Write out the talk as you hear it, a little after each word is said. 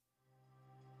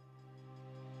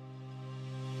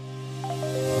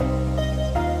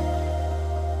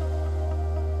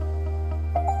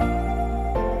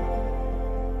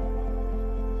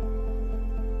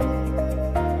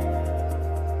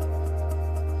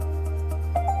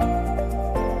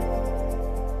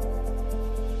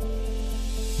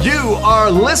You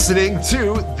are listening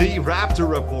to the Raptor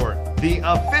Report, the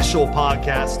official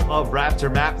podcast of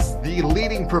Raptor Maps, the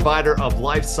leading provider of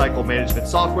life cycle management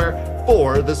software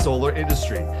for the solar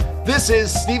industry. This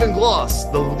is Stephen Gloss,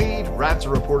 the lead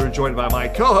Raptor reporter, joined by my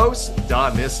co-host,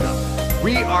 Don Nista.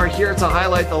 We are here to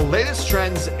highlight the latest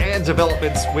trends and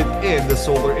developments within the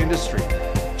solar industry.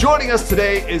 Joining us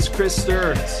today is Chris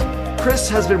Stearns. Chris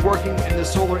has been working in the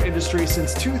solar industry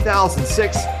since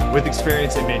 2006 with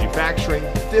experience in manufacturing,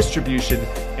 distribution,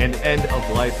 and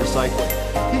end-of-life recycling.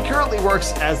 He currently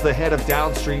works as the head of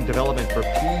downstream development for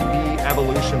PV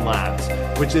Evolution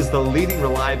Labs, which is the leading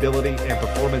reliability and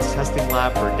performance testing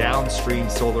lab for downstream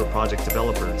solar project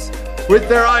developers. With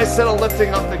their eyes set on lifting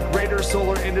up the greater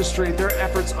solar industry, their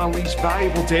efforts unleash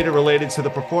valuable data related to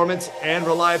the performance and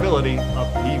reliability of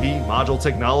PV module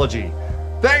technology.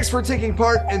 Thanks for taking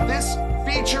part in this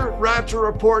feature Raptor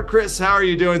Report. Chris, how are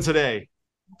you doing today?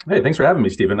 Hey, thanks for having me,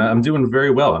 Stephen. I'm doing very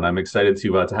well, and I'm excited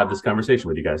to have this conversation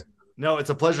with you guys. No,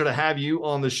 it's a pleasure to have you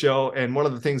on the show. And one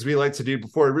of the things we like to do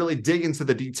before we really dig into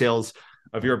the details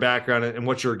of your background and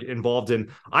what you're involved in,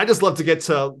 I just love to get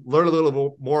to learn a little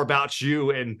bit more about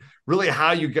you and really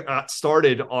how you got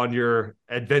started on your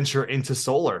adventure into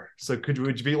solar. So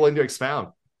would you be willing to expound?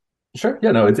 Sure.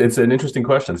 Yeah, no, it's an interesting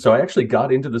question. So I actually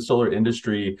got into the solar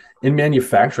industry in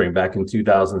manufacturing back in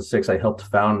 2006. I helped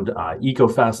found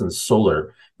EcoFasten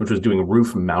Solar, which was doing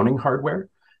roof mounting hardware.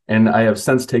 And I have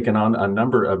since taken on a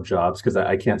number of jobs because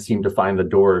I can't seem to find the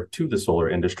door to the solar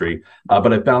industry.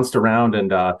 But I've bounced around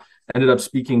and ended up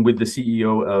speaking with the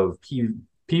CEO of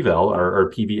PVEL or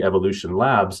PV Evolution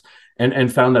Labs,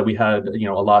 and found that we had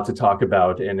a lot to talk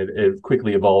about, and it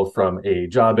quickly evolved from a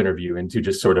job interview into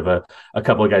just sort of a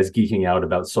couple of guys geeking out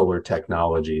about solar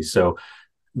technology. So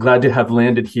glad to have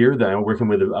landed here. That I'm working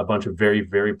with a bunch of very,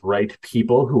 very bright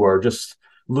people who are just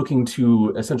looking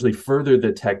to essentially further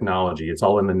the technology. It's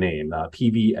all in the name,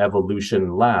 PV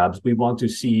Evolution Labs. We want to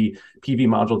see PV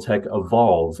module tech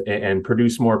evolve and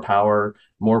produce more power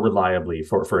more reliably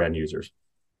for end users.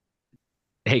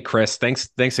 Hey, Chris, thanks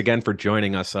again for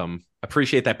joining us.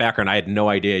 Appreciate that background. I had no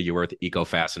idea you were at the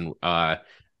EcoFasten.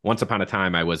 Once upon a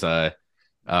time, I was a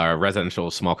residential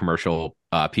small commercial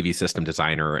PV system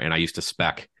designer, and I used to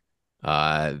spec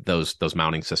those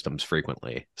mounting systems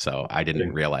frequently. So I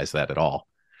didn't realize that at all.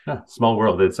 Yeah, small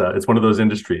world. It's one of those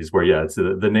industries where it's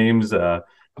the names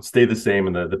stay the same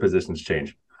and the positions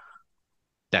change.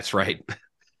 That's right.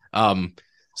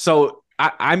 So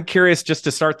I'm curious, just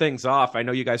to start things off. I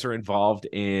know you guys are involved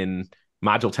in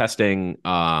module testing,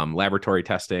 laboratory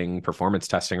testing, performance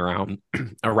testing around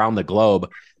the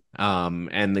globe.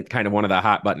 And kind of one of the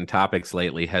hot button topics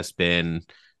lately has been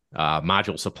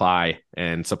module supply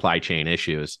and supply chain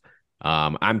issues.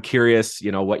 I'm curious,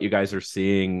 what you guys are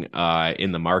seeing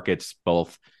in the markets,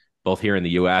 both here in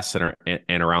the US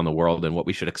and around the world, and what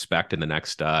we should expect in the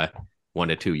next 1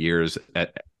 to 2 years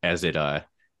as it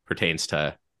pertains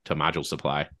to module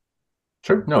supply.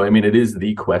 Sure. No, I mean, it is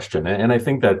the question. And I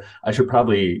think that I should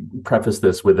probably preface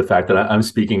this with the fact that I'm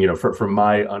speaking, from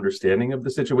my understanding of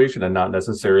the situation and not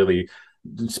necessarily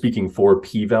speaking for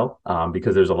PVEL,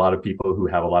 because there's a lot of people who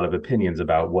have a lot of opinions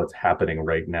about what's happening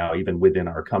right now, even within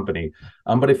our company.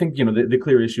 But I think, the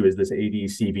clear issue is this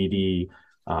AD/CVD,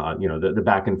 the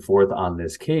back and forth on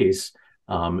this case.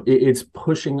 It's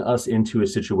pushing us into a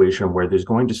situation where there's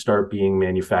going to start being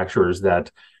manufacturers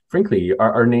that, frankly,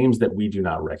 are names that we do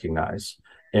not recognize.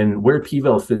 And where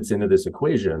PVEL fits into this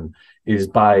equation is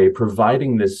by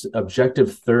providing this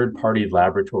objective third-party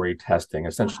laboratory testing,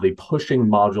 essentially pushing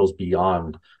modules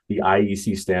beyond the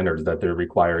IEC standards that they're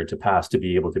required to pass to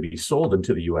be able to be sold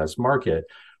into the US market.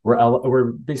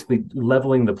 We're basically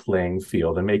leveling the playing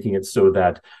field and making it so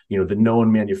that, the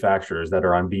known manufacturers that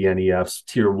are on BNEF's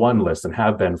tier 1 list and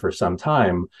have been for some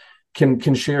time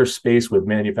can share space with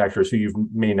manufacturers who you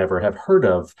may never have heard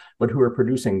of, but who are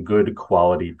producing good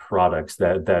quality products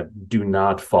that do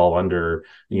not fall under,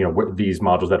 these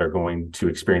modules that are going to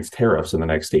experience tariffs in the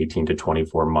next 18 to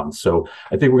 24 months. So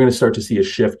I think we're going to start to see a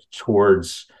shift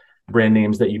towards brand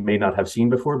names that you may not have seen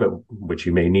before, but which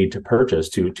you may need to purchase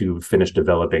to finish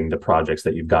developing the projects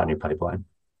that you've got in your pipeline.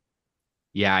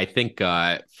 Yeah, I think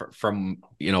from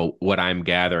what I'm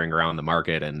gathering around the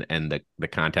market and the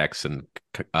context and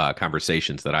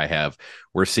conversations that I have,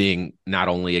 we're seeing not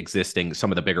only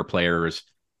some of the bigger players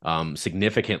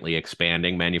significantly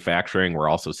expanding manufacturing. We're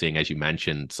also seeing, as you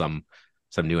mentioned, some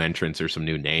new entrants or some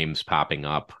new names popping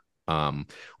up.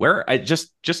 Where I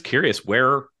just curious,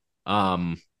 where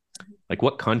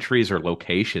what countries or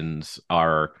locations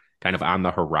are kind of on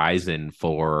the horizon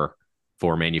for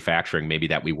manufacturing, maybe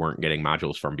that we weren't getting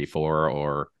modules from before,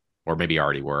 or maybe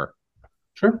already were?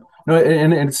 Sure. No,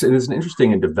 and it's an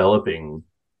interesting and developing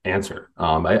answer.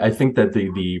 I think that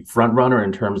the front runner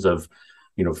in terms of,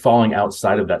 falling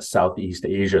outside of that Southeast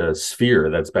Asia sphere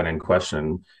that's been in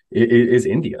question is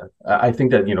India. I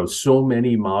think that, so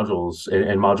many modules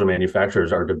and module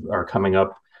manufacturers are coming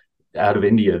up out of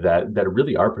India that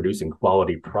really are producing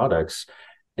quality products.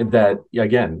 And that,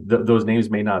 again, those names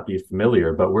may not be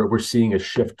familiar, but we're seeing a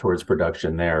shift towards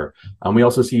production there. We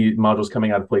also see modules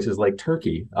coming out of places like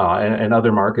Turkey and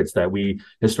other markets that we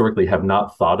historically have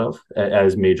not thought of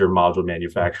as major module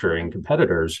manufacturing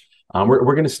competitors. We're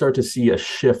going to start to see a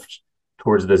shift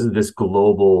towards this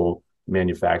global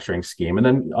manufacturing scheme. And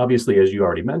then obviously, as you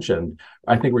already mentioned,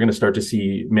 I think we're going to start to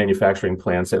see manufacturing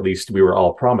plants, at least we were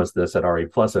all promised this at RE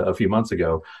Plus a few months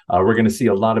ago. We're going to see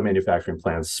a lot of manufacturing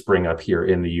plants spring up here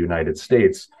in the United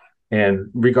States. And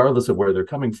regardless of where they're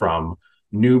coming from,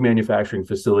 new manufacturing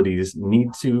facilities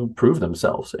need to prove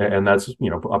themselves. And that's,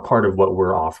 a part of what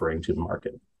we're offering to the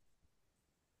market.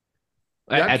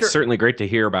 That's certainly great to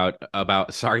hear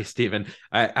about. Sorry, Stephen.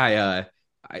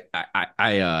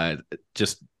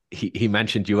 He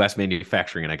mentioned U.S.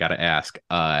 manufacturing, and I got to ask.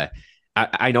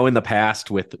 I know in the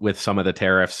past with some of the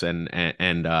tariffs and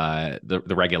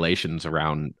the regulations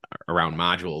around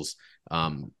modules,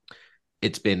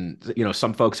 it's been,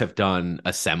 some folks have done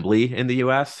assembly in the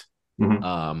U.S.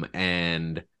 Mm-hmm.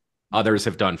 And others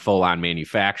have done full on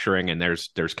manufacturing, and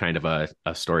there's kind of a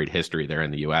storied history there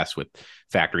in the U.S. with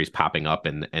factories popping up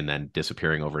and then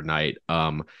disappearing overnight.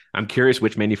 I'm curious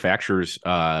which manufacturers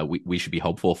we should be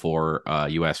hopeful for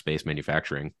U.S. based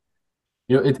manufacturing.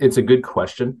 It's a good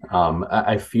question.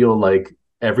 I feel like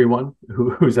everyone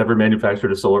who's ever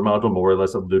manufactured a solar module more or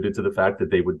less alluded to the fact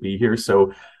that they would be here.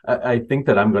 So I think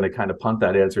that I'm going to kind of punt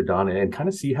that answer, Don, and kind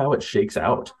of see how it shakes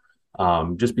out.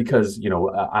 Just because,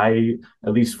 I,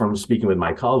 at least from speaking with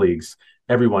my colleagues,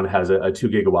 everyone has a 2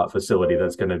 gigawatt facility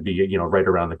that's going to be, right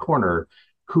around the corner.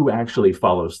 Who actually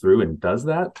follows through and does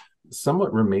that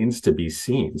somewhat remains to be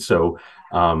seen. So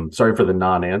sorry for the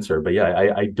non-answer, but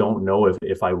yeah, I don't know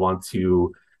if I want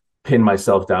to pin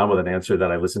myself down with an answer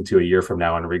that I listen to a year from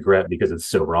now and regret because it's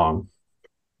so wrong.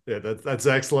 Yeah, that's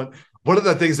excellent. One of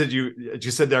the things that you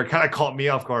said there kind of caught me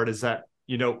off guard is that,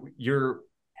 you're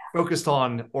focused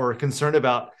on or concerned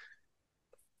about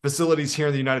facilities here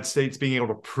in the United States being able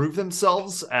to prove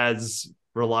themselves as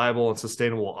reliable and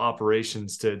sustainable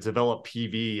operations to develop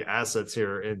PV assets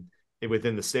here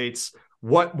within the States.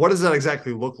 What does that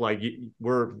exactly look like?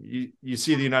 You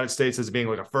see the United States as being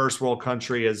like a first world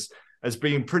country, as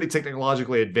being pretty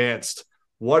technologically advanced.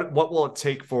 What will it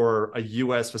take for a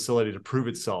U.S. facility to prove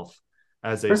itself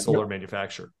as a solar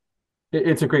manufacturer?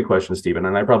 It's a great question, Stephen,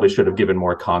 and I probably should have given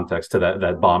more context to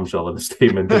that bombshell of the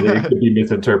statement that it could be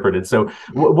misinterpreted. So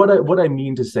what I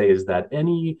mean to say is that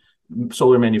any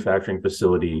solar manufacturing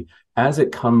facility, as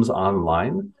it comes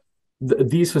online,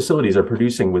 these facilities are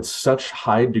producing with such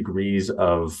high degrees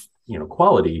of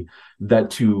quality that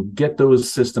to get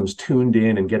those systems tuned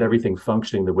in and get everything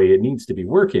functioning the way it needs to be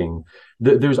working,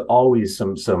 there's always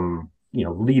some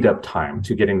lead up time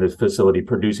to getting the facility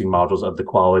producing modules of the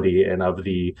quality and of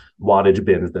the wattage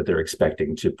bins that they're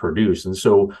expecting to produce. And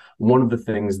so one of the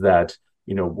things that,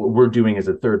 we're doing as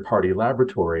a third party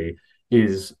laboratory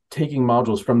is taking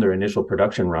modules from their initial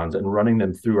production runs and running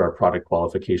them through our product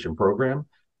qualification program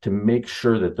to make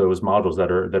sure that those modules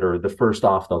that are the first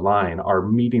off the line are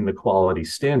meeting the quality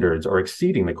standards or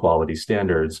exceeding the quality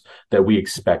standards that we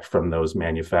expect from those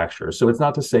manufacturers. So it's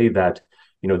not to say that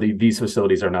these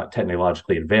facilities are not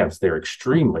technologically advanced. They're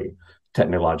extremely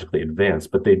technologically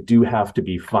advanced, but they do have to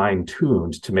be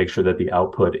fine-tuned to make sure that the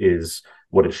output is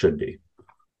what it should be.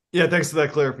 Yeah, thanks for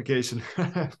that clarification.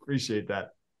 Appreciate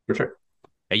that. For sure.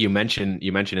 You mentioned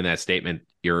in that statement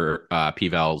your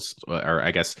PVALs, or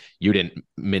I guess you didn't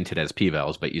mint it as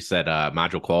PVALs, but you said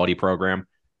module quality program.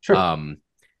 Sure.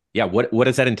 What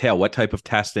does that entail? What type of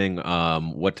testing?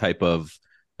 What type of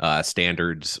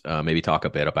standards? Maybe talk a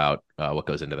bit about what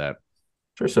goes into that.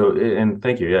 Sure. So, and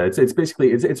thank you. Yeah, it's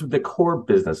basically it's the core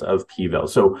business of PVAL.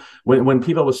 So when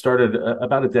PVAL was started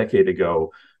about a decade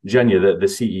ago, Genya, the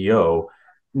CEO,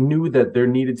 knew that there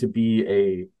needed to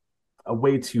be a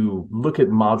way to look at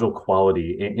module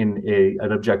quality in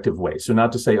an objective way. So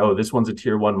not to say, oh, this one's a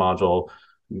tier 1 module,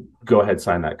 go ahead,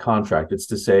 sign that contract. It's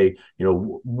to say,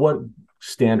 what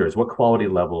standards, what quality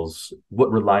levels,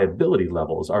 what reliability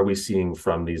levels are we seeing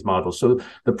from these modules? So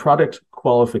the product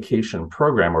qualification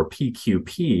program, or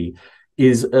PQP,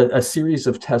 is a series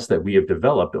of tests that we have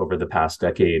developed over the past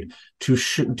decade to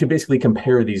basically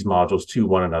compare these modules to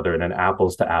one another in an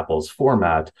apples to apples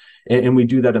format. And we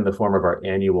do that in the form of our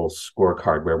annual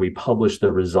scorecard, where we publish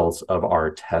the results of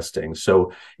our testing.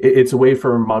 So it's a way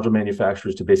for module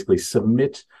manufacturers to basically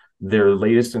submit their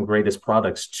latest and greatest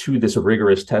products to this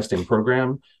rigorous testing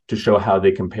program to show how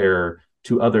they compare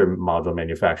to other module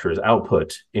manufacturers'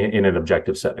 output in an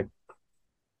objective setting.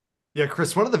 Yeah,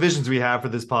 Chris, one of the visions we have for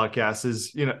this podcast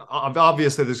is,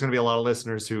 obviously there's going to be a lot of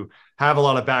listeners who have a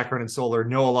lot of background in solar,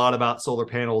 know a lot about solar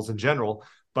panels in general,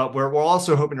 but we're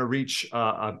also hoping to reach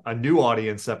a new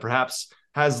audience that perhaps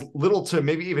has little to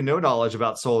maybe even no knowledge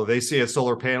about solar. They see a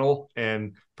solar panel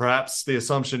and perhaps the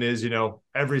assumption is,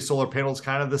 every solar panel is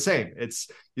kind of the same.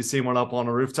 You see one up on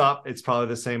a rooftop, it's probably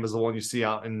the same as the one you see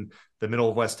out in the middle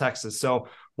of West Texas. So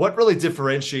what really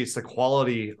differentiates the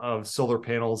quality of solar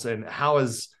panels, and how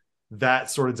has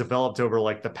that sort of developed over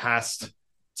like the past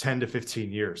 10 to 15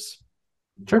 years?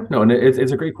 Sure. No, and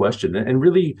it's a great question. And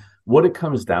really what it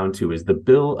comes down to is the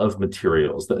bill of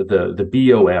materials, the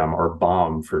BOM, or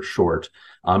BOM for short.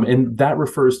 And that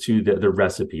refers to the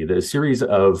recipe. The series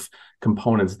of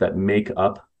components that make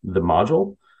up the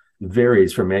module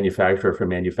varies from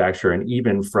manufacturer, and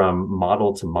even from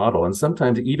model to model. And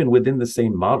sometimes even within the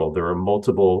same model, there are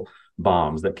multiple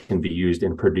BOMs that can be used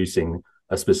in producing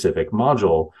a specific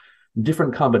module.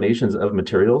 Different combinations of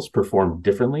materials perform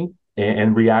differently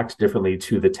and react differently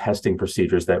to the testing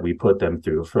procedures that we put them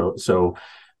through. So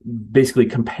basically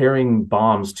comparing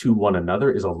BOMs to one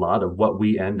another is a lot of what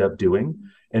we end up doing.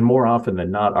 And more often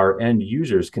than not, our end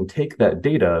users can take that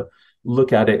data,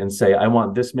 look at it and say, I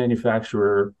want this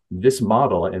manufacturer, this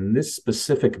model, and this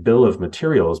specific bill of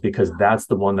materials, because that's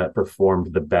the one that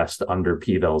performed the best under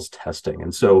PVEL's testing.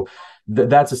 And so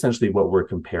that's essentially what we're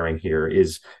comparing here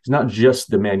is not just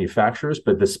the manufacturers,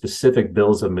 but the specific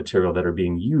bills of material that are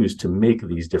being used to make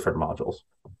these different modules.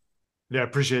 Yeah, I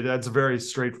appreciate it. That's a very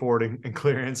straightforward and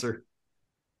clear answer.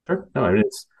 Sure. No, I mean,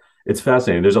 it's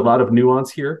fascinating. There's a lot of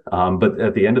nuance here, but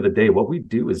at the end of the day, what we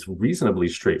do is reasonably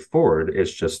straightforward.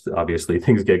 It's just obviously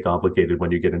things get complicated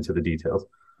when you get into the details.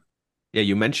 Yeah,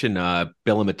 you mentioned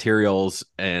bill of materials,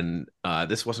 and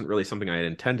this wasn't really something I had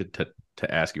intended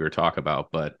to ask you or talk about,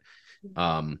 but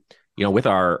with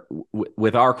our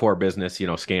core business,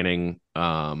 scanning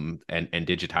and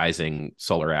digitizing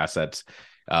solar assets,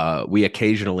 we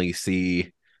occasionally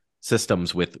see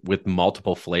systems with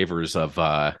multiple flavors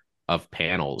of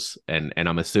panels, and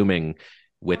I'm assuming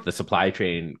with the supply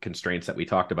chain constraints that we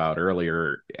talked about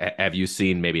earlier, have you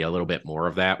seen maybe a little bit more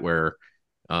of that, where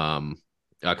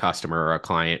a customer or a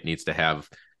client needs to have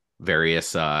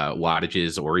various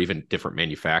wattages or even different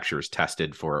manufacturers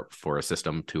tested for a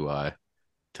system to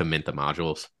mint the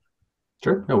modules?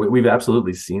 Sure. No, we've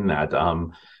absolutely seen that.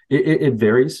 It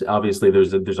varies. Obviously,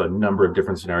 there's a number of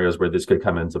different scenarios where this could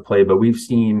come into play, but we've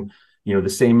seen the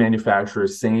same manufacturer,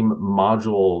 same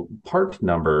module part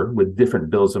number with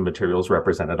different bills of materials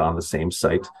represented on the same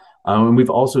site. And we've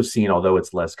also seen, although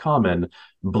it's less common,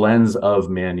 blends of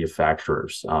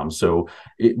manufacturers. So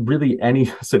really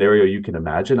any scenario you can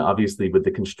imagine, obviously with the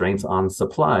constraints on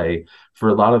supply for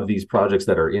a lot of these projects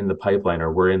that are in the pipeline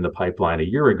or were in the pipeline a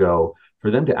year ago, for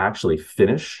them to actually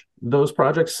finish those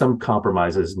projects, some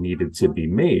compromises needed to be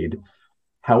made.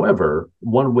 However,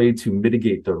 one way to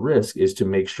mitigate the risk is to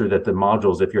make sure that the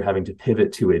modules, if you're having to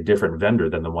pivot to a different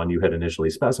vendor than the one you had initially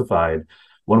specified,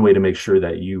 one way to make sure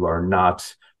that you are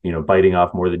not, biting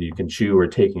off more than you can chew or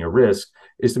taking a risk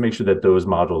is to make sure that those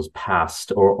modules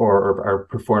passed or are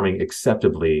performing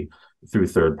acceptably through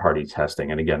third-party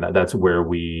testing. And again, that's where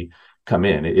we come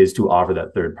in, is to offer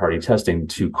that third-party testing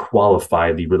to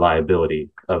qualify the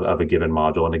reliability of a given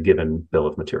module and a given bill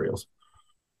of materials.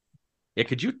 Yeah,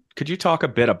 could you talk a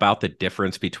bit about the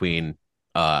difference between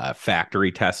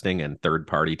factory testing and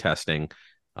third-party testing,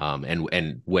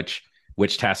 and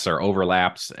which tests are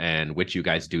overlaps and which you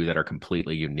guys do that are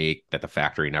completely unique that the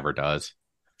factory never does?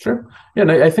 Sure. Yeah,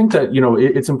 and I think that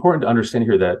it's important to understand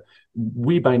here that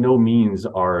we by no means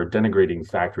are denigrating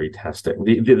factory testing.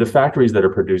 The factories that are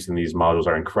producing these modules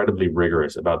are incredibly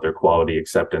rigorous about their quality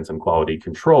acceptance and quality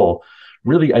control.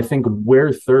 Really, I think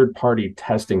where third-party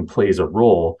testing plays a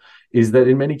role is that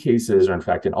in many cases, or in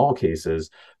fact, in all cases,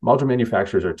 module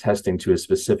manufacturers are testing to a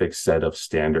specific set of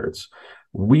standards.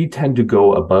 We tend to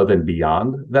go above and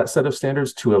beyond that set of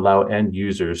standards to allow end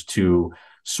users to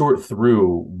sort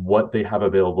through what they have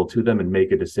available to them and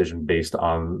make a decision based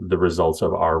on the results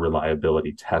of our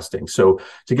reliability testing. So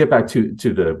to get back to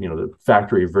the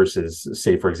factory versus,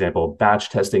 say, for example, batch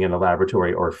testing in the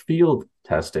laboratory or field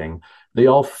testing, they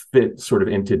all fit sort of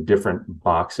into different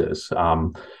boxes.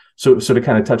 So to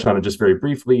kind of touch on it just very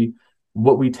briefly,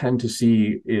 what we tend to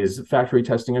see is factory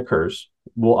testing occurs.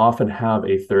 We'll often have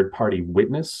a third party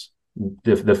witness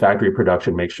the factory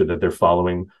production, make sure that they're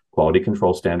following quality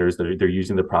control standards, that they're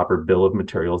using the proper bill of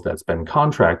materials that's been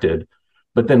contracted.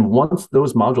 But then once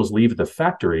those modules leave the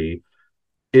factory,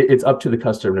 it's up to the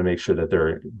customer to make sure that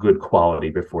they're good quality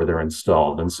before they're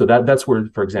installed. And so that's where,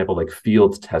 for example, like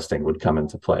field testing would come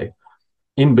into play.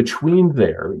 In between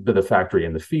there, the factory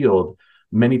and the field,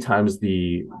 many times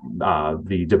the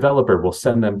developer will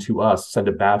send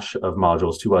a batch of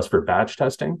modules to us for batch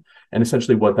testing. And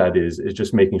essentially what that is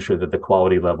just making sure that the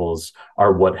quality levels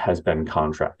are what has been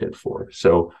contracted for.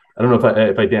 So I don't know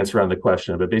if I dance around the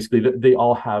question, but basically they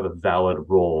all have a valid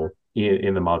role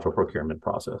in the module procurement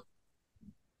process.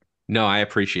 No, I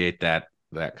appreciate that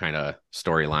kind of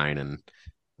storyline. And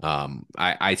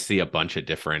I see a bunch of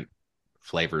different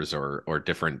flavors or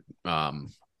different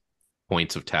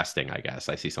points of testing, I guess.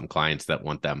 I see some clients that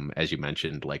want them, as you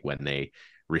mentioned, like when they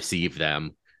receive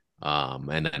them,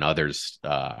 and then others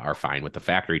are fine with the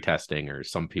factory testing, or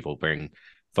some people bring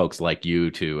folks like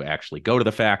you to actually go to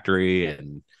the factory.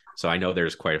 And so I know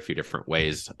there's quite a few different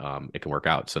ways it can work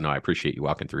out. So no, I appreciate you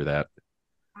walking through that.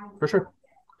 For sure.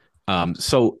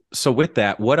 So with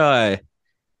that, what I'm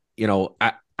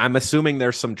assuming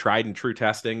there's some tried and true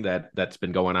testing that's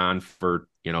been going on for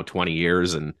 20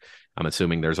 years, and I'm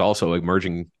assuming there's also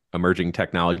emerging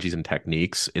technologies and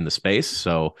techniques in the space.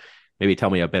 So maybe tell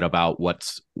me a bit about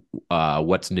what's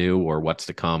new or what's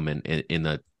to come in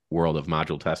the world of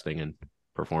module testing and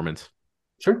performance.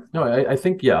 Sure. No, I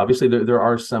think, yeah, obviously there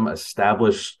are some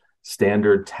established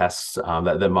standard tests that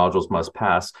modules must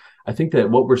pass. I think that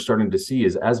what we're starting to see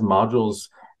is as modules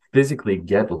physically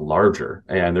get larger,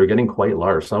 and they're getting quite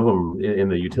large. Some of them in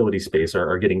the utility space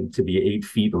are getting to be 8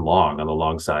 feet long on the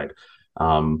long side.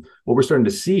 What we're starting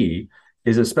to see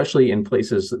is, especially in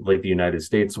places like the United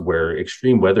States where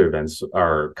extreme weather events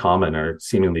are common or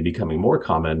seemingly becoming more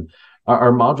common,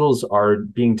 our modules are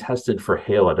being tested for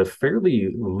hail at a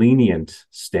fairly lenient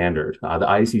standard. The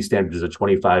IEC standard is a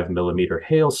 25 millimeter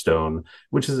hailstone,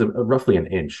 which is roughly an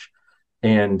inch.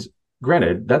 And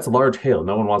granted, that's large hail.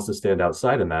 No one wants to stand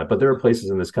outside in that. But there are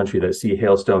places in this country that see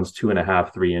hailstones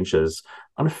 2.5, 3 inches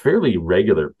on a fairly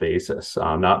regular basis.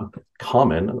 Not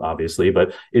common, obviously,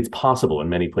 but it's possible in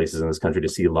many places in this country to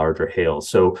see larger hail.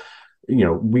 So,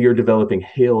 we are developing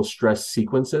hail stress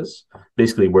sequences,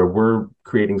 basically where we're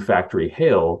creating factory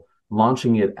hail,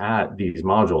 launching it at these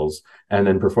modules, and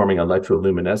then performing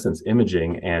electroluminescence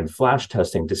imaging and flash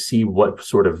testing to see what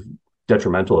sort of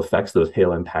detrimental effects those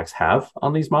hail impacts have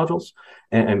on these modules,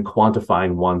 and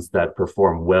quantifying ones that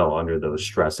perform well under those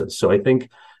stresses. So I think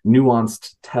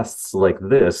nuanced tests like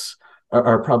this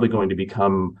are probably going to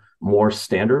become more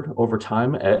standard over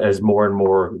time as more and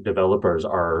more developers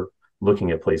are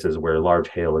looking at places where large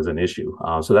hail is an issue.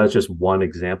 So that's just one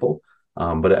example,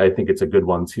 but I think it's a good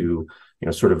one to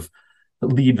sort of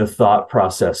lead the thought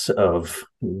process of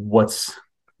what's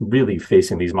really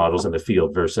facing these models in the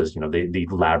field versus the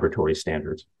laboratory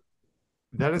standards.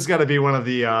 That has got to be one of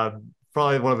the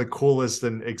probably one of the coolest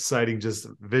and exciting just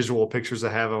visual pictures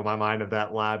I have in my mind of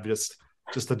that lab, just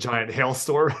a giant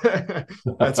hailstorm.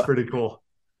 That's pretty cool.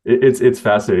 It's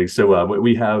fascinating. So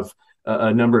we have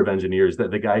a number of engineers. That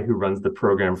the guy who runs the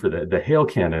program for the hail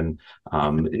cannon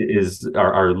is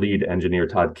our lead engineer,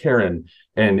 Todd Karen,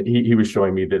 and he was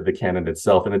showing me the cannon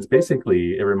itself, and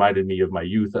it reminded me of my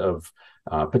youth of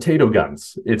potato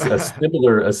guns. It's a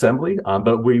similar assembly,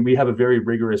 but we have a very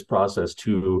rigorous process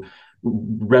to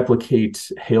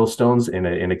replicate hailstones in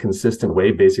a consistent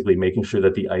way, basically making sure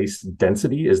that the ice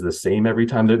density is the same every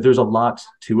time. There's a lot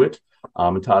to it.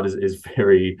 Todd is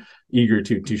very eager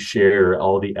to share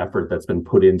all the effort that's been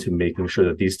put into making sure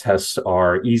that these tests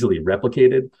are easily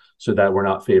replicated, so that we're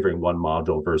not favoring one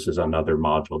module versus another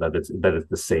module, that it's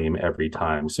the same every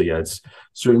time. So yeah, it's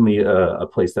certainly a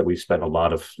place that we've spent a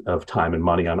lot of time and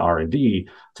money on R&D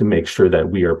to make sure that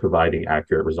we are providing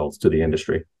accurate results to the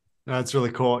industry. That's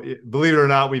really cool. Believe it or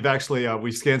not, we've actually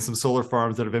we've scanned some solar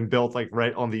farms that have been built like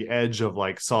right on the edge of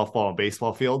like softball and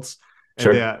baseball fields. And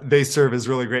Sure. they serve as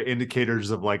really great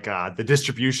indicators of like the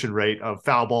distribution rate of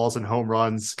foul balls and home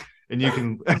runs. And you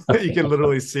can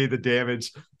literally see the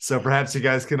damage. So perhaps you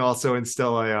guys can also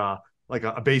install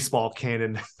a baseball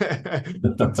cannon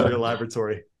into your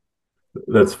laboratory.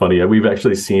 That's funny. Yeah, we've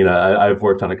actually seen, I've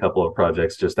worked on a couple of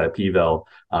projects just at PVEL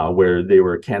where they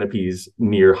were canopies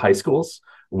near high schools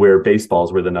where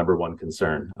baseballs were the number one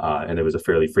concern. And it was a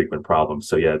fairly frequent problem.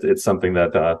 So yeah, it's something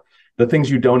that the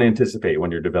things you don't anticipate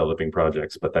when you're developing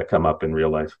projects, but that come up in real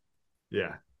life.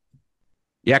 Yeah.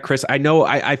 Yeah, Chris, I know.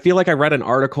 I feel like I read an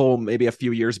article maybe a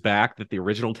few years back that the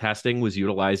original testing was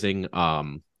utilizing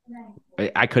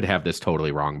I could have this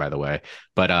totally wrong, by the way,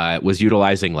 but was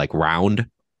utilizing like round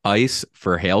ice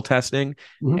for hail testing,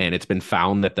 and it's been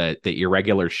found that the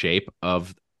irregular shape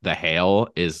of the hail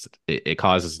it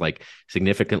causes like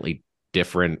significantly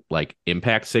different like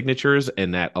impact signatures,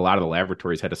 and that a lot of the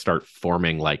laboratories had to start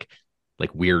forming like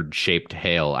weird shaped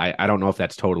hail. I don't know if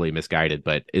that's totally misguided,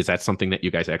 but is that something that you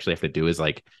guys actually have to do, is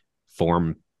like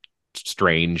form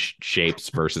strange shapes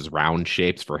versus round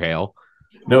shapes for hail?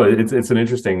 No, it's an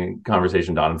interesting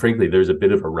conversation, Don. And frankly, there's a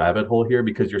bit of a rabbit hole here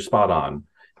because you're spot on.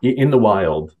 In the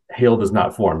wild, hail does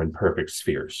not form in perfect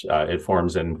spheres. It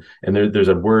forms there's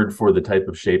a word for the type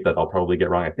of shape that I'll probably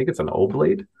get wrong. I think it's an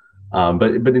oblate.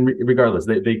 Regardless,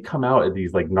 they come out at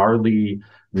these like gnarly,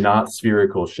 not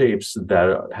spherical shapes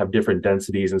that have different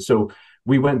densities. And so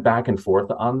we went back and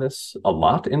forth on this a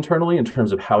lot internally in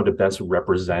terms of how to best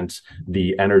represent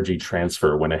the energy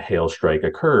transfer when a hail strike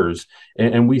occurs.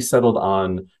 And we settled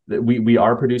on that we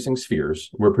are producing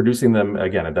spheres. We're producing them,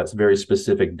 again, at that very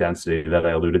specific density that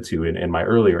I alluded to in my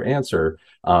earlier answer.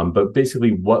 But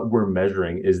basically what we're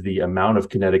measuring is the amount of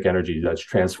kinetic energy that's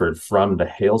transferred from the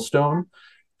hailstone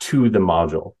to the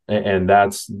module. And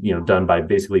that's done by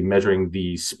basically measuring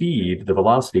the speed, the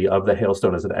velocity of the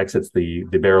hailstone as it exits the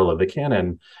barrel of the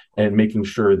cannon, and making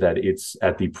sure that it's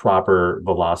at the proper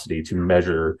velocity to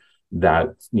measure that,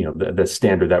 the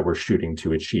standard that we're shooting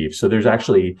to achieve. So there's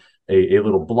actually a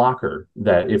little blocker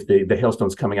that if the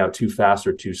hailstone's coming out too fast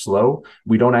or too slow,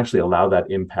 we don't actually allow that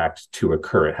impact to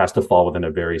occur. It has to fall within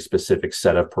a very specific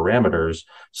set of parameters.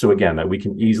 So again, that we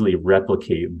can easily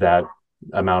replicate that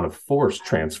amount of force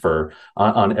transfer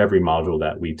on every module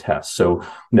that we test. So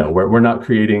no, we're not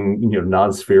creating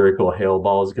non-spherical hail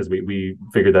balls because we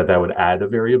figured that would add a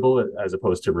variable as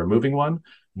opposed to removing one.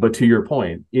 But to your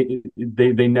point,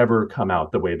 they never come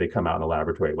out the way they come out in a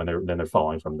laboratory when they're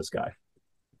falling from the sky.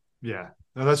 Yeah,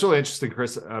 no, that's really interesting,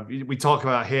 Chris. We talk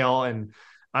about hail, and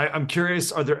I'm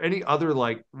curious, are there any other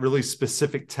like really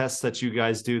specific tests that you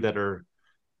guys do that are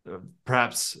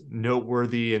perhaps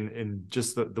noteworthy in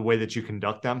just the way that you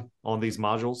conduct them on these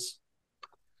modules?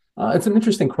 It's an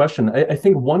interesting question. I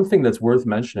think one thing that's worth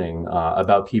mentioning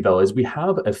about PVEL is we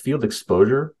have a field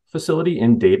exposure facility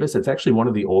in Davis. It's actually one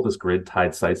of the oldest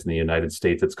grid-tied sites in the United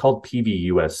States. It's called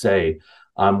PVUSA,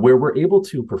 where we're able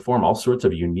to perform all sorts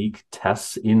of unique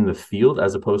tests in the field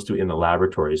as opposed to in the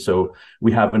laboratory. So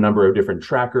we have a number of different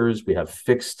trackers. We have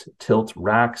fixed tilt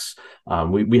racks.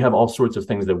 We have all sorts of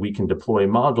things that we can deploy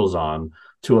modules on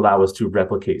to allow us to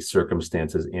replicate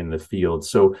circumstances in the field.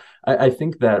 So I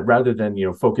think that rather than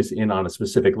focus in on a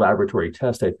specific laboratory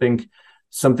test, I think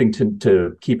something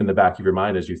to keep in the back of your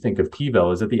mind as you think of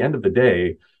PVEL is at the end of the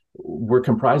day, we're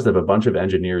comprised of a bunch of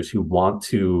engineers who want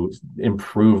to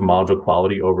improve module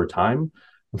quality over time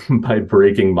by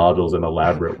breaking modules in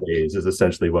elaborate ways is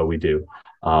essentially what we do.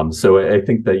 So I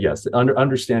think that, yes,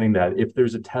 understanding that if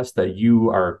there's a test that you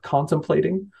are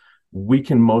contemplating, we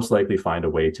can most likely find a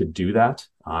way to do that.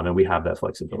 And we have that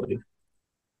flexibility.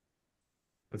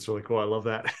 That's really cool. I love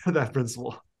that, that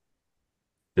principle.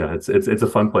 Yeah, it's a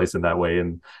fun place in that way.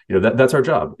 And, that's our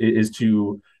job is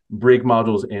to break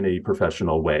modules in a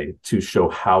professional way to show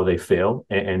how they fail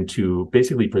and to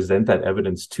basically present that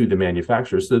evidence to the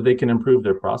manufacturers so that they can improve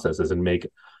their processes and make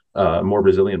more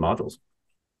resilient modules.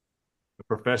 A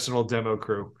professional demo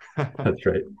crew. That's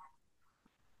right.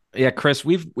 Yeah, Chris,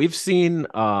 we've seen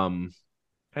kind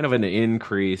of an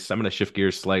increase. I'm going to shift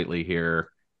gears slightly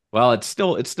here. Well, it's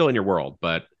still in your world,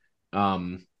 but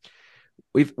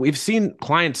we've seen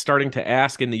clients starting to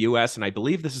ask in the US, and I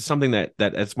believe this is something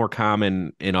that's more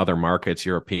common in other markets,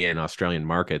 European, Australian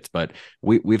markets, but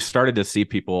we've started to see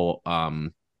people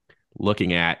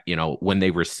looking at, when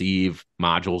they receive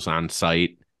modules on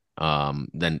site,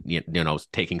 then,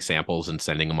 taking samples and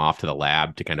sending them off to the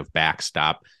lab to kind of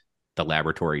backstop the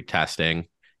laboratory testing,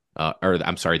 the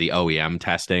OEM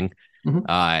testing.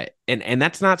 Mm-hmm. And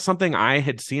that's not something I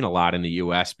had seen a lot in the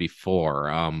US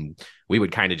before. We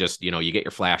would kind of just, you get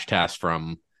your flash test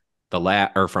from the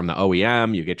lab or from the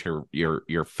OEM, you get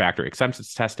your factory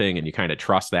acceptance testing, and you kind of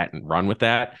trust that and run with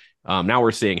that. Now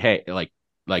we're seeing, hey, like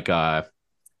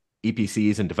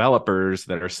EPCs and developers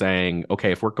that are saying,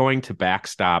 okay, if we're going to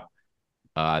backstop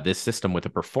this system with a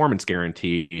performance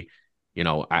guarantee,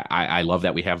 I love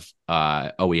that we have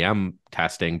OEM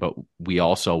testing, but we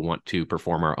also want to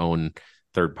perform our own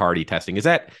third-party testing.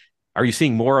 Are you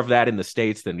seeing more of that in the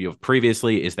States than you have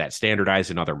previously? Is that standardized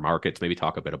in other markets? Maybe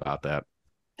talk a bit about that.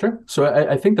 Sure. So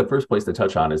I think the first place to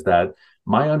touch on is that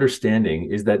my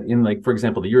understanding is that in, for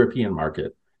example, the European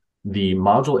market, the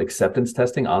module acceptance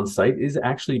testing on site is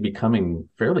actually becoming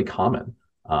fairly common.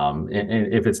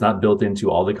 And if it's not built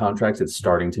into all the contracts, it's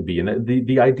starting to be. And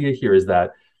the idea here is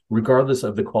that regardless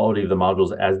of the quality of the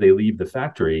modules as they leave the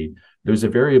factory, there's a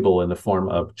variable in the form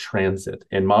of transit,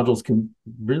 and modules can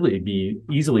really be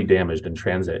easily damaged in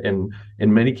transit. And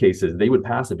in many cases, they would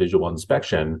pass a visual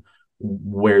inspection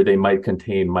where they might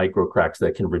contain micro cracks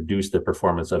that can reduce the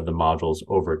performance of the modules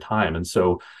over time. And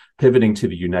so pivoting to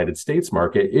the United States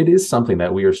market, it is something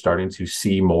that we are starting to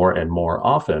see more and more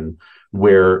often,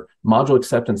 where module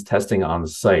acceptance testing on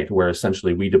site, where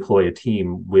essentially we deploy a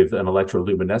team with an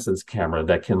electroluminescence camera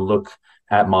that can look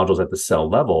at modules at the cell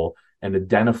level and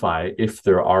identify if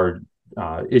there are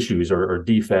issues or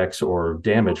defects or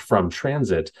damage from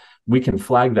transit. We can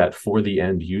flag that for the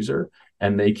end user,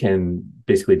 and they can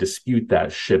basically dispute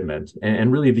that shipment.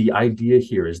 And really the idea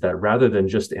here is that rather than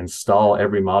just install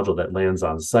every module that lands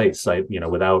on site,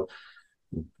 without,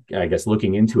 I guess,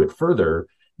 looking into it further,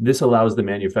 this allows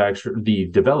the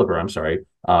developer,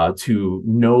 to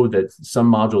know that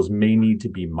some modules may need to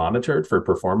be monitored for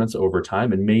performance over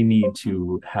time and may need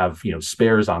to have,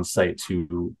 spares on site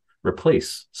to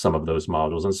replace some of those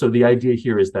modules. And so the idea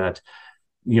here is that,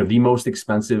 the most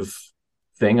expensive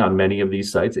thing on many of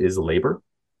these sites is labor.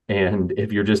 And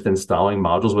if you're just installing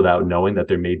modules without knowing that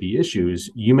there may be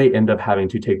issues, you may end up having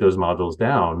to take those modules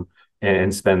down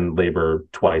and spend labor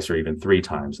twice or even three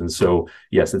times. And so,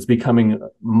 yes, it's becoming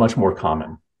much more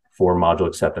common for module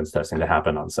acceptance testing to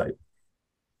happen on site.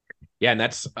 Yeah, and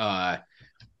that's,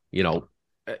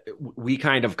 we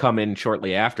kind of come in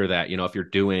shortly after that. If you're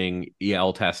doing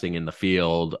EL testing in the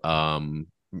field,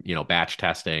 batch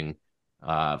testing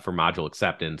for module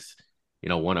acceptance,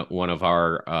 one of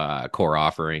our core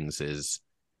offerings is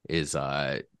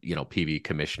PV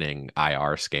commissioning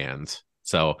IR scans.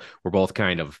 So we're both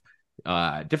kind of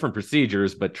different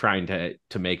procedures, but trying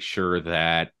to make sure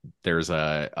that there's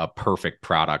a perfect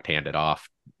product handed off,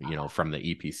 from the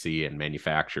EPC and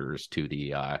manufacturers to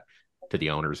the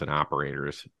owners and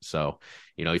operators. So,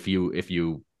 if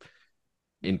you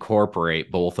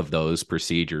incorporate both of those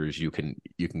procedures, you can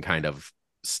kind of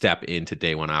step into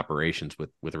day one operations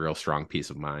with a real strong peace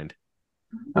of mind.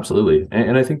 Absolutely.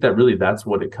 And I think that really that's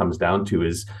what it comes down to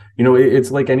is,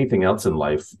 it's like anything else in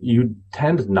life. You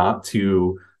tend not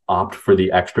to opt for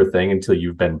the extra thing until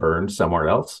you've been burned somewhere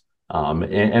else.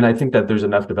 And I think that there's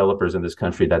enough developers in this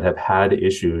country that have had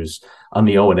issues on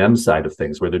the O&M side of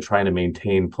things, where they're trying to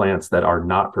maintain plants that are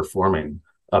not performing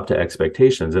up to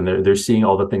expectations. And they're seeing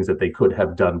all the things that they could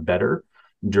have done better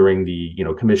during the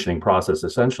commissioning process,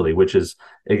 essentially, which is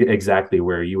exactly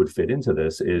where you would fit into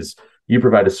this. Is you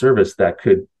provide a service that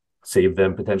could save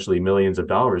them potentially millions of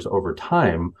dollars over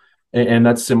time. And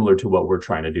that's similar to what we're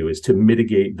trying to do, is to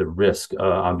mitigate the risk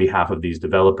on behalf of these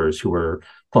developers who are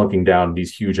plunking down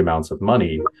these huge amounts of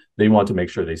money. They want to make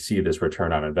sure they see this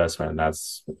return on investment. And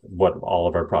that's what all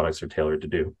of our products are tailored to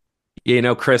do.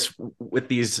 Chris, with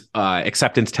these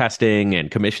acceptance testing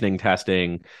and commissioning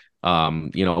testing,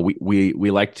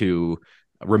 we like to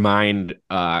remind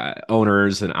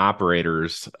owners and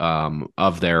operators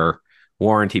of their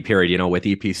warranty period. With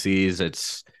EPCs,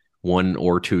 it's 1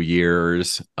 or 2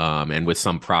 years. And with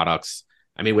some products,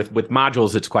 with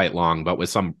modules, it's quite long, but with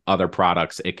some other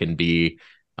products, it can be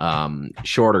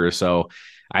shorter. So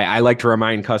I like to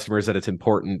remind customers that it's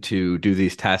important to do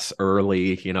these tests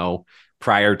early,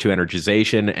 prior to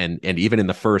energization, and even in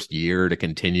the first year to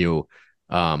continue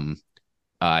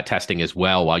testing as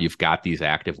well while you've got these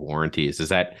active warranties. Is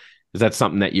that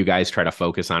something that you guys try to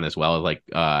focus on as well, like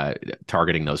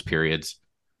targeting those periods?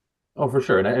 Oh, for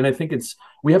sure. And I think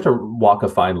we have to walk a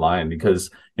fine line because,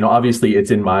 obviously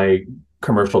it's in my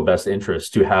commercial best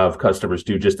interest to have customers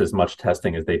do just as much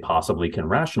testing as they possibly can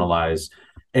rationalize.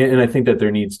 And I think that there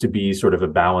needs to be sort of a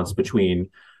balance between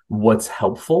what's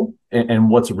helpful and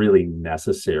what's really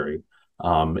necessary.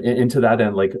 And to that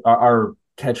end, like our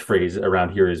catchphrase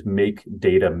around here is make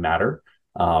data matter.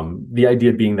 The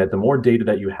idea being that the more data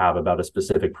that you have about a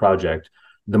specific project,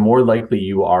 the more likely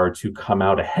you are to come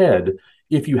out ahead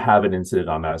if you have an incident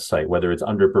on that site, whether it's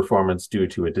underperformance due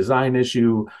to a design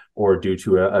issue or due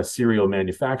to a serial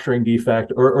manufacturing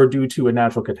defect or due to a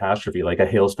natural catastrophe like a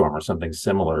hailstorm or something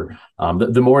similar.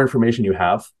 The more information you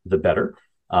have, the better.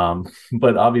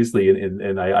 But obviously,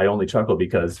 and I only chuckle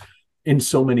because in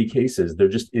so many cases, there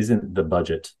just isn't the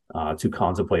budget to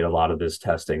contemplate a lot of this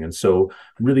testing. And so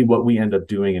really what we end up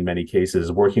doing in many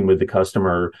cases, working with the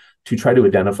customer to try to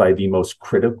identify the most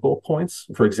critical points.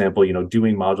 For example,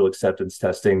 doing module acceptance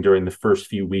testing during the first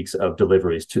few weeks of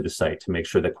deliveries to the site to make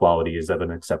sure that quality is at an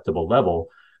acceptable level,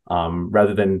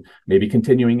 rather than maybe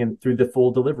continuing through the full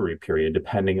delivery period,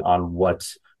 depending on what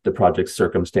the project's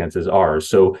circumstances are.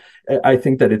 So I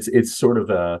think that it's sort of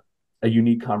a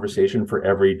unique conversation for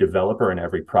every developer and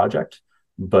every project.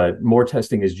 but more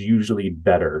testing is usually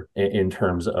better in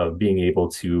terms of being able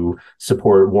to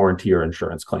support warranty or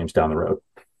insurance claims down the road.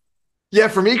 Yeah,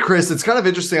 for me, Chris, it's kind of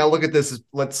interesting. I look at this as,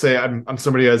 let's say I'm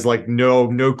somebody who has like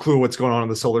no clue what's going on in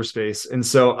the solar space, and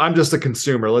so I'm just a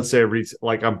consumer. Let's say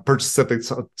I'm purchasing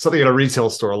something at a retail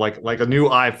store, like a new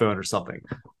iPhone or something.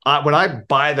 When I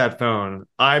buy that phone,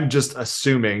 I'm just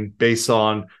assuming based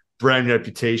on brand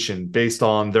reputation, based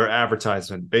on their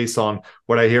advertisement, based on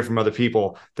what I hear from other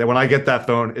people, that when I get that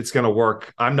phone, it's going to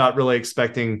work. I'm not really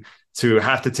expecting to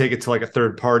have to take it to like a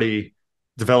third party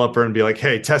developer and be like,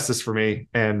 hey, test this for me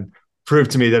and prove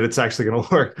to me that it's actually going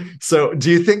to work. So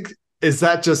do you think, is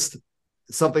that just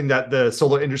something that the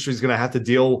solar industry is going to have to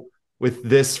deal with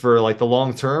this for like the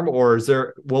long term, or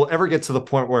will it ever get to the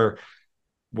point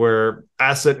where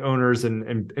asset owners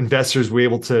and investors will be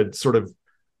able to sort of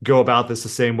go about this the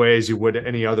same way as you would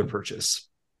any other purchase?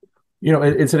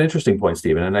 It's an interesting point,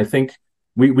 Stephen. And I think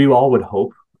we all would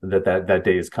hope that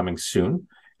day is coming soon.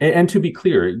 And to be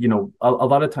clear, a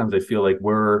lot of times I feel like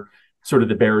we're sort of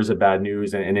the bearers of bad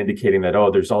news and indicating that,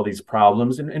 there's all these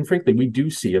problems. And frankly, we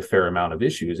do see a fair amount of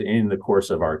issues in the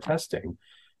course of our testing.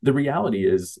 The reality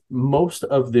is most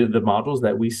of the modules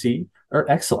that we see are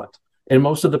excellent. And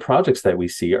most of the projects that we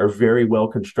see are very well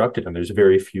constructed and there's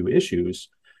very few issues.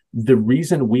 The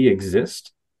reason we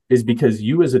exist is because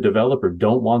you as a developer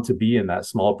don't want to be in that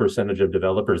small percentage of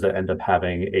developers that end up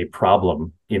having a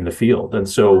problem in the field. And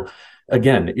so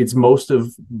again, it's most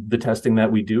of the testing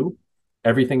that we do.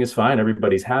 Everything is fine.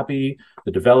 Everybody's happy.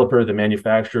 The developer, the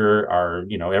manufacturer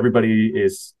everybody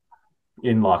is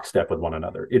in lockstep with one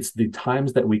another. It's the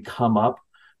times that we come up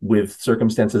with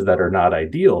circumstances that are not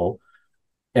ideal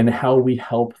and how we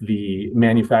help the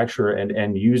manufacturer and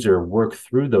end user work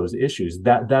through those issues.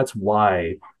 That's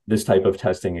why this type of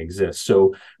testing exists.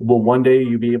 So will one day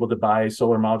you be able to buy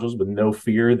solar modules with no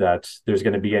fear that there's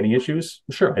going to be any issues?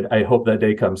 Sure. I hope that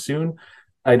day comes soon.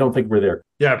 I don't think we're there.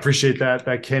 Yeah, I appreciate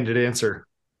that candid answer.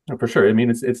 For sure. I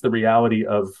mean, it's the reality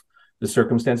of the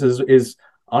circumstances is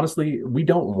honestly, we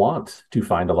don't want to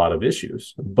find a lot of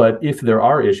issues. But if there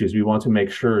are issues, we want to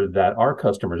make sure that our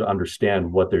customers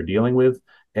understand what they're dealing with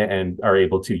and are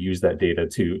able to use that data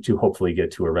to hopefully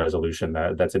get to a resolution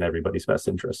that's in everybody's best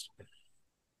interest.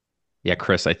 Yeah,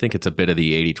 Chris, I think it's a bit of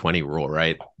the 80-20 rule,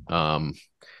 right?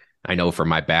 I know from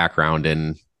my background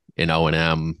in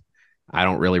O&M, I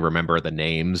don't really remember the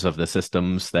names of the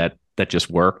systems that just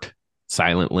worked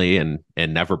silently and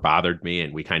never bothered me.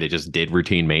 And we kind of just did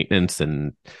routine maintenance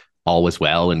and all was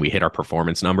well. And we hit our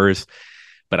performance numbers.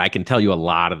 But I can tell you a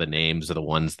lot of the names of the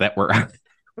ones that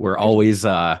were always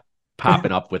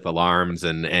popping up with alarms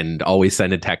and always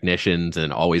sending technicians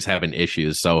and always having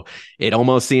issues. So it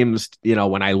almost seems,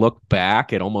 when I look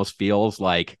back, it almost feels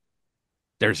like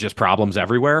there's just problems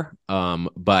everywhere.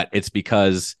 But it's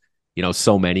because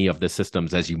so many of the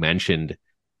systems, as you mentioned,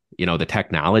 the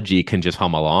technology can just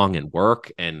hum along and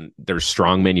work, and there's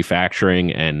strong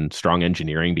manufacturing and strong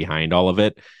engineering behind all of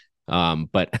it.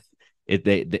 But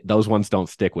those ones don't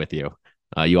stick with you.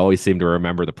 You always seem to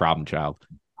remember the problem child.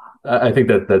 I think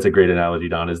that's a great analogy,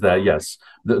 Don, is that, yes,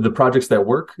 the projects that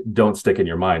work don't stick in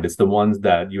your mind. It's the ones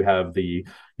that you have the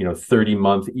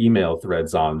 30-month email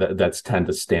threads on that tend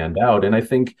to stand out. And I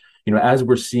think, as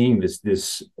we're seeing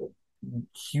this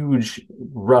huge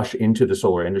rush into the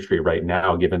solar industry right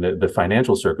now, given the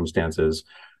financial circumstances,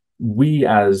 we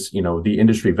as the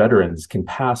industry veterans can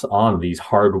pass on these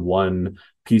hard-won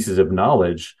pieces of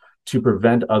knowledge to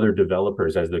prevent other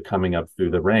developers as they're coming up through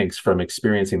the ranks from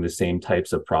experiencing the same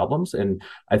types of problems. And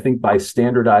I think by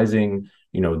standardizing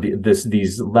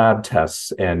these lab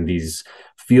tests and these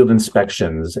field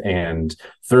inspections and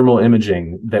thermal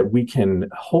imaging, that we can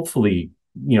hopefully,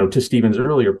 to Stephen's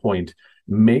earlier point,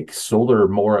 make solar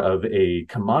more of a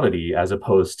commodity as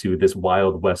opposed to this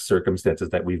Wild West circumstances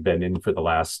that we've been in for the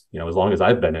last, as long as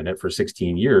I've been in it for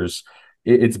 16 years.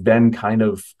 It's been kind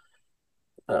of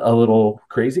a little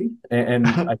crazy. And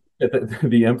I think that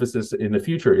the emphasis in the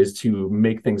future is to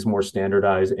make things more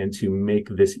standardized and to make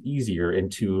this easier and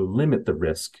to limit the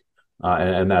risk.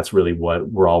 And that's really what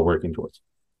we're all working towards.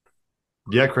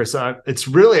 Yeah, Chris, it's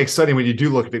really exciting when you do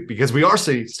look at it, because we are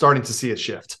starting to see a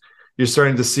shift. You're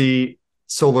starting to see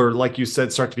solar, like you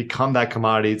said, start to become that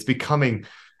commodity. It's becoming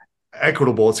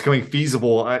equitable. It's becoming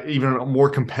feasible, even a more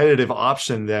competitive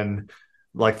option than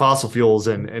like fossil fuels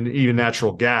and even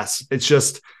natural gas.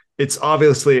 It's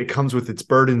obviously, it comes with its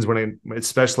burdens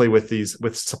especially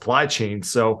with supply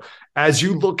chains. So as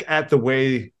you look at the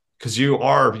way, because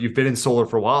you've been in solar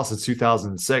for a while, since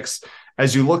 2006,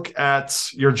 as you look at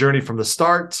your journey from the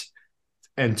start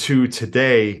and to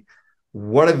today,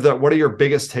 what are your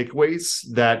biggest takeaways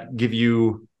that give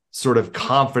you sort of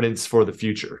confidence for the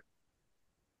future?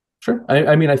 Sure.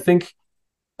 I mean, I think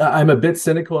I'm a bit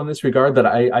cynical in this regard that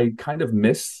I kind of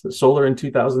miss solar in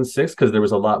 2006 because there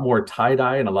was a lot more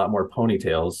tie-dye and a lot more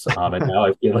ponytails. And now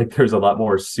I feel like there's a lot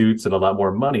more suits and a lot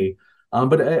more money.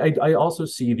 But I also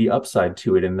see the upside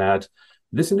to it in that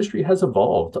this industry has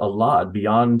evolved a lot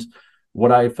beyond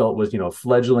what I felt was, a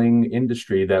fledgling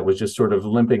industry that was just sort of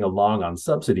limping along on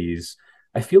subsidies.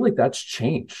 I feel like that's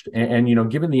changed.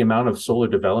 And given the amount of solar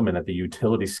development at the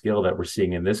utility scale that we're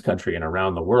seeing in this country and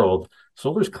around the world,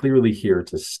 solar is clearly here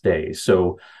to stay.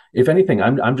 So if anything,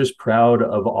 I'm just proud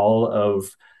of all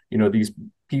of, these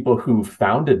people who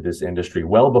founded this industry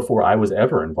well before I was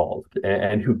ever involved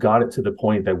and who got it to the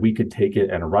point that we could take it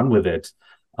and run with it.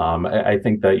 I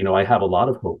think that, I have a lot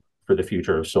of hope for the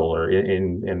future of solar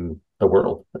in the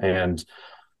world. And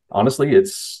honestly,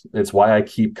 it's why I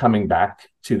keep coming back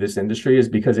to this industry, is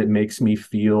because it makes me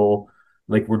feel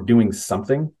like we're doing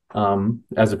something,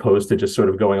 as opposed to just sort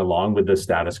of going along with the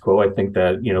status quo. I think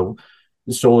that,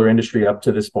 the solar industry up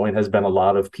to this point has been a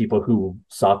lot of people who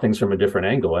saw things from a different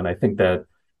angle. And I think that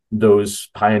those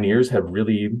pioneers have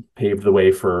really paved the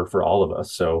way for all of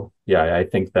us. So yeah, I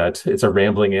think that it's a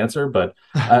rambling answer, but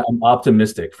I'm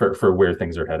optimistic for where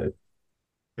things are headed.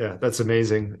 Yeah, that's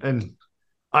amazing. And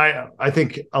I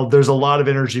think there's a lot of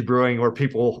energy brewing where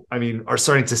people, are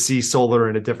starting to see solar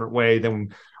in a different way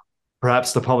than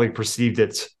perhaps the public perceived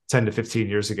it 10 to 15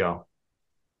 years ago.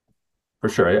 For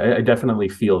sure. I definitely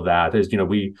feel that. As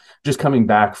we just coming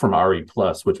back from RE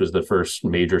Plus, which was the first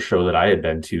major show that I had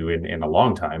been to in a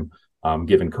long time,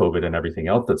 given COVID and everything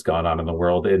else that's gone on in the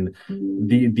world. And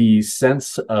the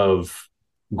sense of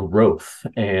growth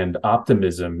and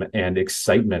optimism and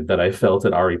excitement that I felt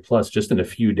at RE Plus just in a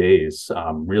few days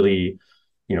really,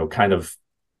 kind of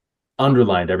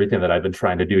underlined everything that I've been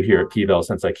trying to do here at PVEL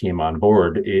since I came on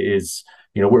board. Is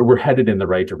we're headed in the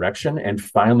right direction, and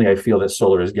finally I feel that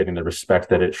solar is getting the respect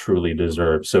that it truly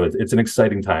deserves. So it's an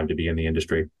exciting time to be in the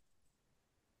industry.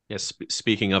 Yes,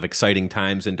 speaking of exciting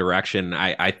times and direction,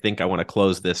 I think I want to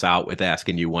close this out with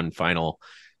asking you one final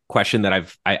question that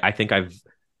I think I've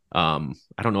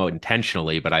I don't know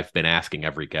intentionally, but I've been asking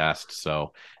every guest,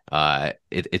 so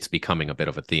it's becoming a bit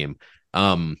of a theme.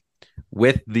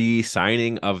 With the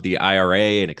signing of the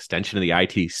IRA and extension of the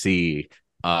ITC,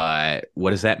 what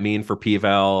does that mean for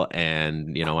PVEL?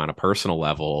 And on a personal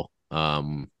level,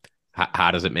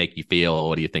 how does it make you feel?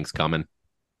 What do you think's coming?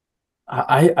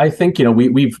 I think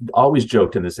we've always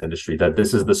joked in this industry that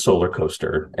this is the solar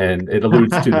coaster, and it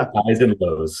alludes to the highs and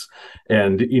lows.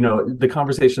 And the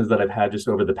conversations that I've had just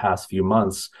over the past few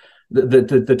months,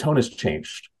 the tone has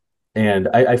changed. And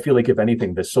I feel like, if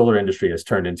anything, the solar industry has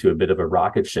turned into a bit of a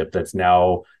rocket ship that's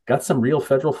now got some real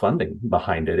federal funding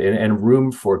behind it and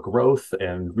room for growth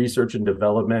and research and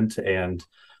development and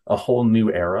a whole new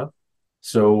era.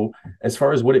 So as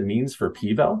far as what it means for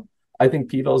PVEL, I think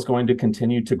PVEL is going to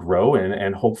continue to grow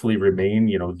and hopefully remain,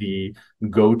 the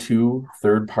go-to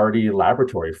third-party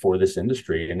laboratory for this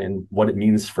industry. And what it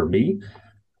means for me,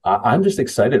 I'm just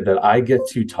excited that I get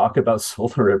to talk about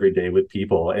solar every day with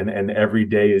people, and every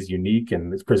day is unique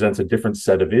and it presents a different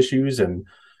set of issues, and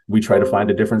we try to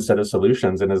find a different set of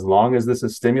solutions. And as long as this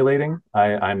is stimulating,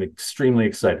 I'm extremely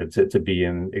excited to be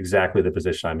in exactly the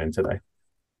position I'm in today.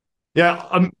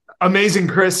 Yeah, amazing,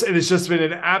 Chris. And it's just been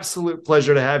an absolute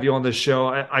pleasure to have you on this show.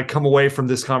 I come away from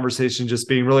this conversation just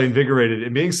being really invigorated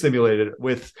and being stimulated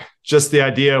with just the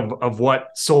idea of what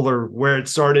solar, where it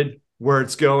started, where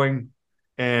it's going,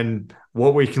 and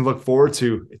what we can look forward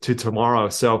to tomorrow.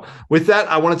 So with that,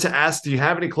 I wanted to ask, do you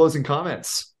have any closing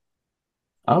comments?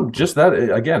 Just that,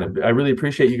 again, I really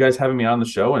appreciate you guys having me on the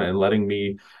show and letting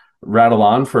me rattle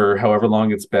on for however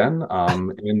long it's been.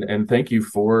 And thank you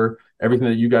for everything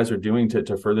that you guys are doing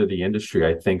to further the industry.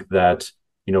 I think that,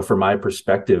 from my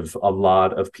perspective, a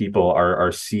lot of people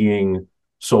are seeing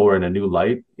solar in a new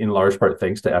light, in large part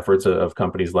thanks to efforts of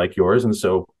companies like yours. And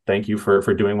so thank you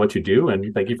for doing what you do,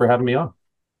 and thank you for having me on.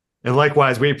 And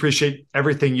likewise, we appreciate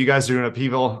everything you guys are doing at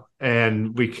PVEL,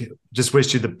 and we just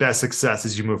wish you the best success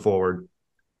as you move forward.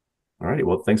 All right.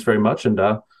 Well, thanks very much, and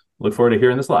look forward to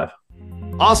hearing this live.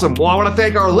 Awesome. Well, I want to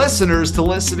thank our listeners to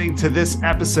listening to this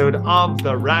episode of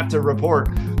the Raptor Report.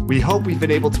 We hope we've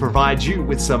been able to provide you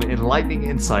with some enlightening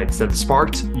insights that have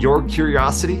sparked your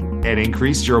curiosity and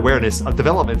increased your awareness of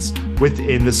developments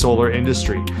within the solar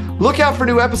industry. Look out for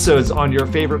new episodes on your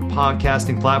favorite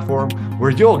podcasting platform,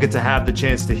 where you'll get to have the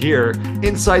chance to hear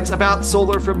insights about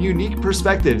solar from unique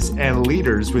perspectives and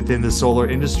leaders within the solar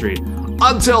industry.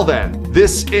 Until then,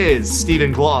 this is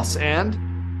Stephen Gloss and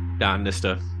Don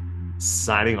Nista,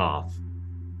 signing off.